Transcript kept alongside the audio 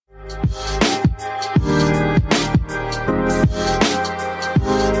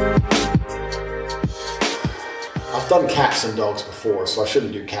done cats and dogs before, so I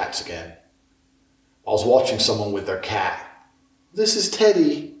shouldn't do cats again. I was watching someone with their cat. This is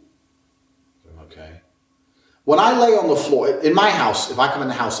Teddy. Okay. When I lay on the floor, in my house, if I come in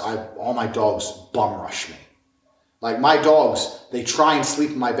the house, all my dogs bum rush me. Like my dogs, they try and sleep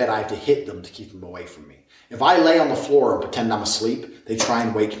in my bed. I have to hit them to keep them away from me. If I lay on the floor and pretend I'm asleep, they try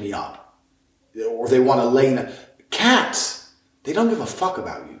and wake me up. Or they want to lay in a... Cats, they don't give a fuck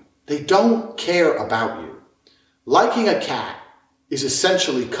about you. They don't care about you. Liking a cat is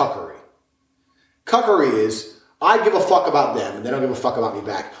essentially cuckery. Cuckery is, I give a fuck about them and they don't give a fuck about me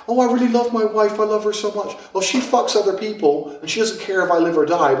back. Oh, I really love my wife. I love her so much. Well, she fucks other people and she doesn't care if I live or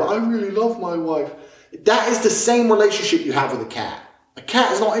die, but I really love my wife. That is the same relationship you have with a cat. A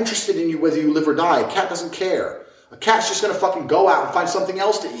cat is not interested in you whether you live or die. A cat doesn't care. A cat's just going to fucking go out and find something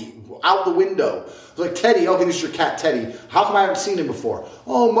else to eat. Out the window. It's like, Teddy, okay, this is your cat, Teddy. How come I haven't seen him before?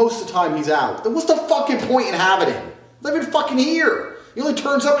 Oh, most of the time he's out. Then what's the fucking point in having him? Not even fucking here. He only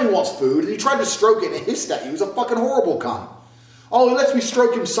turns up when he wants food, and he tried to stroke it and it hissed at you. He's a fucking horrible cunt. Oh, he lets me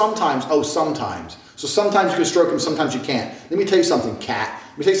stroke him sometimes. Oh, sometimes. So sometimes you can stroke him, sometimes you can't. Let me tell you something, cat.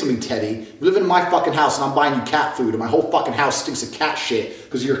 Let me tell you something, Teddy. You live in my fucking house and I'm buying you cat food and my whole fucking house stinks of cat shit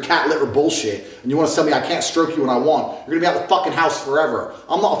because of your cat litter bullshit and you want to tell me I can't stroke you when I want. You're going to be out the fucking house forever.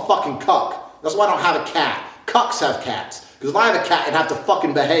 I'm not a fucking cuck. That's why I don't have a cat. Cucks have cats. Because if I had a cat, it'd have to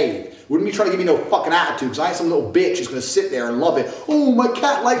fucking behave. Wouldn't be trying to give me no fucking attitude because I ain't some little bitch who's going to sit there and love it. Oh, my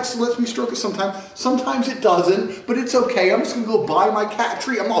cat lets me stroke it sometimes. Sometimes it doesn't, but it's okay. I'm just going to go buy my cat a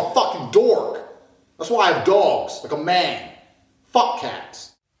treat. I'm not a fucking dork. That's why I have dogs, like a man. Fuck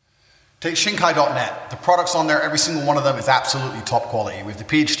cats. Take Shinkai.net. The products on there, every single one of them is absolutely top quality. We have the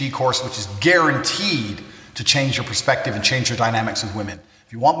PhD course, which is guaranteed to change your perspective and change your dynamics with women.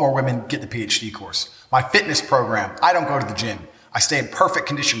 If you want more women, get the PhD course. My fitness program, I don't go to the gym. I stay in perfect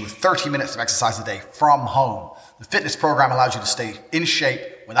condition with 30 minutes of exercise a day from home. The fitness program allows you to stay in shape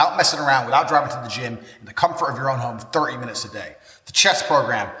without messing around, without driving to the gym, in the comfort of your own home, 30 minutes a day. The chess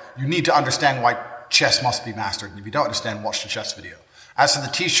program, you need to understand why chess must be mastered. And if you don't understand, watch the chess video. As for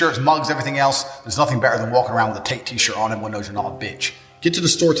the t-shirts, mugs, everything else, there's nothing better than walking around with a Tate t-shirt on. Everyone knows you're not a bitch. Get to the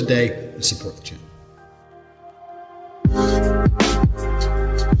store today and support the channel.